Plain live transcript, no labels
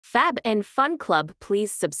Fab and Fun Club,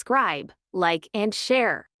 please subscribe, like, and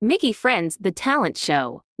share. Mickey Friends, the talent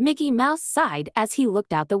show. Mickey Mouse sighed as he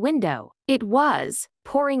looked out the window. It was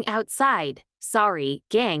pouring outside. Sorry,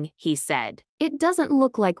 gang, he said. It doesn't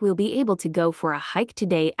look like we'll be able to go for a hike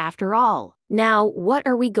today after all. Now, what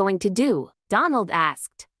are we going to do? Donald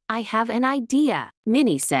asked. I have an idea,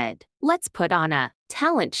 Minnie said. Let's put on a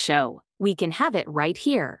talent show. We can have it right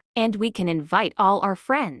here, and we can invite all our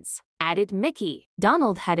friends, added Mickey.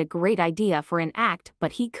 Donald had a great idea for an act,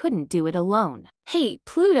 but he couldn't do it alone. Hey,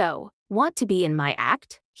 Pluto, want to be in my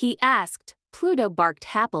act? He asked. Pluto barked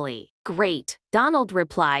happily. Great, Donald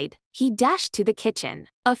replied. He dashed to the kitchen.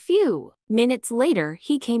 A few minutes later,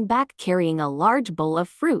 he came back carrying a large bowl of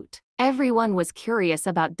fruit. Everyone was curious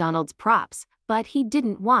about Donald's props, but he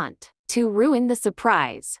didn't want to ruin the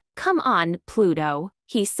surprise. Come on, Pluto,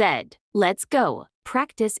 he said. Let's go.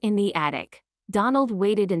 Practice in the attic. Donald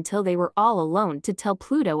waited until they were all alone to tell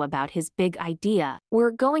Pluto about his big idea.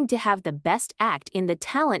 We're going to have the best act in the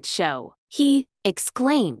talent show, he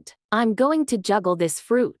exclaimed. I'm going to juggle this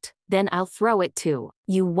fruit. Then I'll throw it to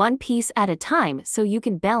you one piece at a time so you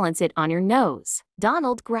can balance it on your nose.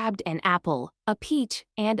 Donald grabbed an apple, a peach,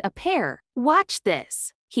 and a pear. Watch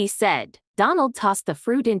this, he said. Donald tossed the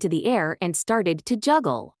fruit into the air and started to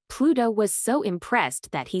juggle. Pluto was so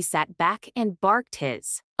impressed that he sat back and barked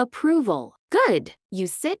his approval. Good, you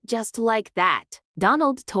sit just like that,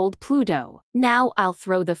 Donald told Pluto. Now I'll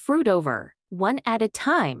throw the fruit over, one at a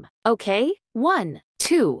time. Okay? 1,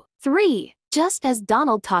 2, 3. Just as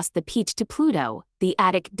Donald tossed the peach to Pluto, the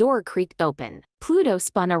attic door creaked open. Pluto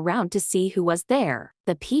spun around to see who was there.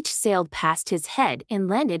 The peach sailed past his head and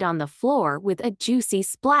landed on the floor with a juicy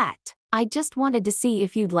splat. I just wanted to see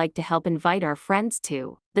if you'd like to help invite our friends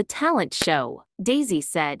to the talent show, Daisy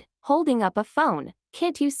said, holding up a phone.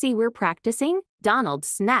 Can't you see we're practicing? Donald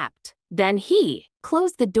snapped. Then he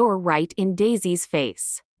closed the door right in Daisy's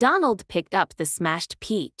face. Donald picked up the smashed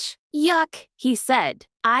peach. Yuck, he said.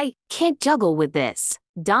 I can't juggle with this.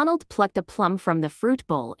 Donald plucked a plum from the fruit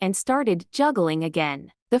bowl and started juggling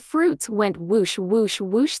again. The fruits went whoosh whoosh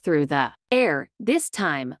whoosh through the air. This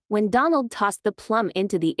time, when Donald tossed the plum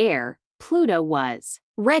into the air, Pluto was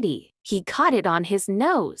ready. He caught it on his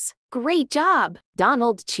nose. Great job,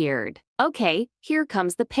 Donald cheered. Okay, here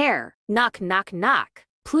comes the pear. Knock, knock, knock.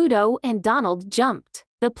 Pluto and Donald jumped.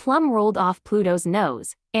 The plum rolled off Pluto's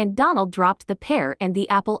nose, and Donald dropped the pear and the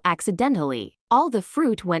apple accidentally. All the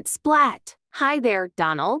fruit went splat. Hi there,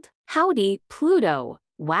 Donald. Howdy, Pluto.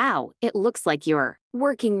 Wow, it looks like you're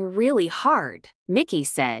working really hard, Mickey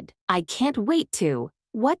said. I can't wait to.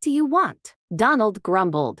 What do you want? Donald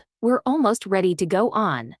grumbled. We're almost ready to go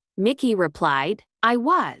on, Mickey replied. I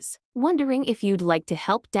was wondering if you'd like to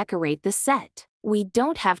help decorate the set. We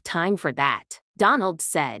don't have time for that, Donald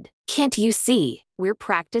said. Can't you see? We're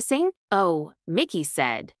practicing? Oh, Mickey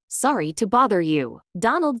said. Sorry to bother you.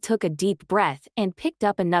 Donald took a deep breath and picked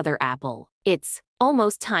up another apple. It's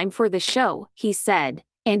almost time for the show, he said,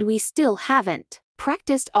 and we still haven't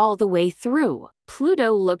practiced all the way through.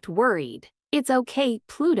 Pluto looked worried. It's okay,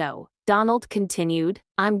 Pluto, Donald continued.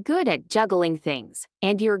 I'm good at juggling things,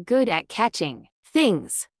 and you're good at catching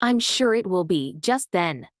things. I'm sure it will be just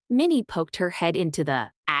then. Minnie poked her head into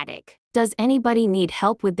the attic. Does anybody need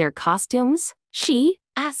help with their costumes? She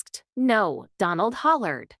asked. No, Donald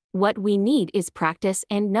hollered. What we need is practice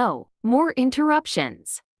and no more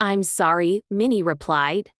interruptions. I'm sorry, Minnie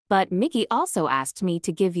replied, but Mickey also asked me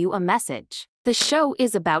to give you a message. The show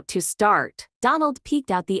is about to start. Donald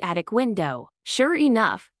peeked out the attic window. Sure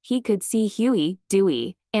enough, he could see Huey,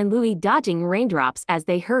 Dewey, and Louie dodging raindrops as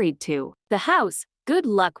they hurried to the house. Good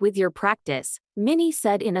luck with your practice, Minnie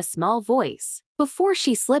said in a small voice. Before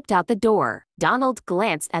she slipped out the door, Donald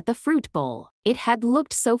glanced at the fruit bowl. It had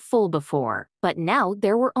looked so full before, but now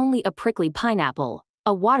there were only a prickly pineapple,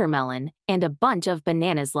 a watermelon, and a bunch of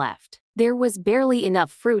bananas left. There was barely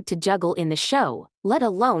enough fruit to juggle in the show, let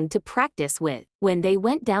alone to practice with. When they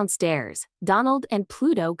went downstairs, Donald and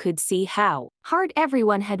Pluto could see how hard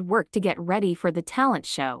everyone had worked to get ready for the talent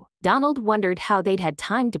show. Donald wondered how they'd had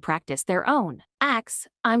time to practice their own acts.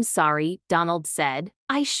 I'm sorry, Donald said.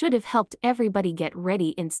 I should have helped everybody get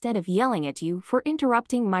ready instead of yelling at you for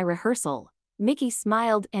interrupting my rehearsal. Mickey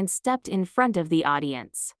smiled and stepped in front of the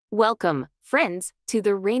audience. Welcome, friends, to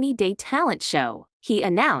the Rainy Day Talent Show, he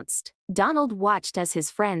announced. Donald watched as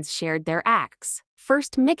his friends shared their acts.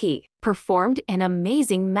 First, Mickey performed an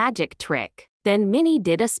amazing magic trick. Then Minnie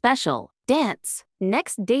did a special dance.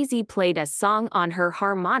 Next, Daisy played a song on her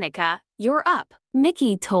harmonica. You're up,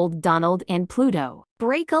 Mickey told Donald and Pluto.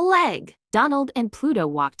 Break a leg. Donald and Pluto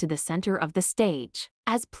walked to the center of the stage.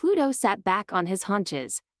 As Pluto sat back on his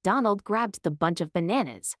haunches, Donald grabbed the bunch of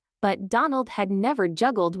bananas. But Donald had never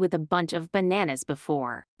juggled with a bunch of bananas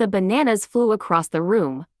before. The bananas flew across the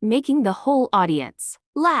room, making the whole audience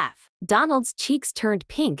laugh. Donald's cheeks turned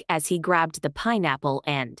pink as he grabbed the pineapple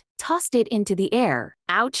and tossed it into the air.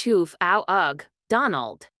 Ouch, oof, ow, ugh,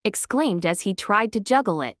 Donald exclaimed as he tried to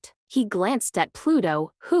juggle it. He glanced at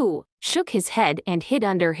Pluto, who shook his head and hid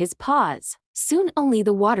under his paws. Soon only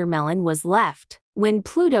the watermelon was left. When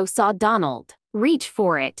Pluto saw Donald reach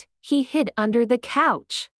for it, he hid under the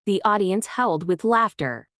couch. The audience howled with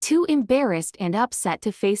laughter. Too embarrassed and upset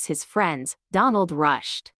to face his friends, Donald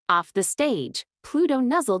rushed off the stage. Pluto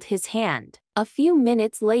nuzzled his hand. A few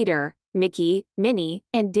minutes later, Mickey, Minnie,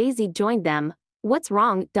 and Daisy joined them. "What's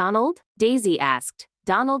wrong, Donald?" Daisy asked.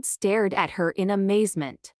 Donald stared at her in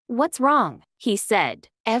amazement. "What's wrong?" he said.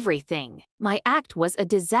 "Everything. My act was a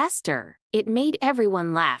disaster. It made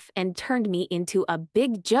everyone laugh and turned me into a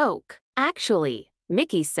big joke." "Actually,"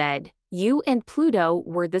 Mickey said, "you and Pluto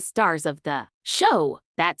were the stars of the show."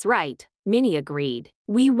 "That's right," Minnie agreed.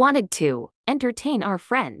 "We wanted to entertain our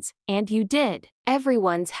friends, and you did.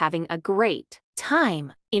 Everyone's having a great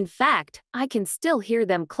time. In fact, I can still hear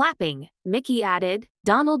them clapping," Mickey added.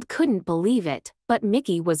 Donald couldn't believe it, but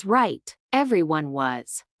Mickey was right. Everyone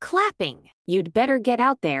was clapping. "You'd better get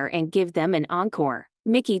out there and give them an encore,"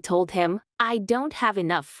 Mickey told him. "I don't have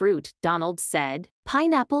enough fruit," Donald said.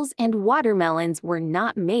 Pineapples and watermelons were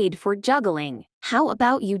not made for juggling. "How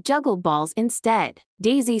about you juggle balls instead?"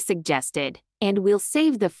 Daisy suggested. "And we'll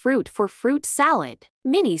save the fruit for fruit salad,"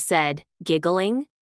 Minnie said, giggling.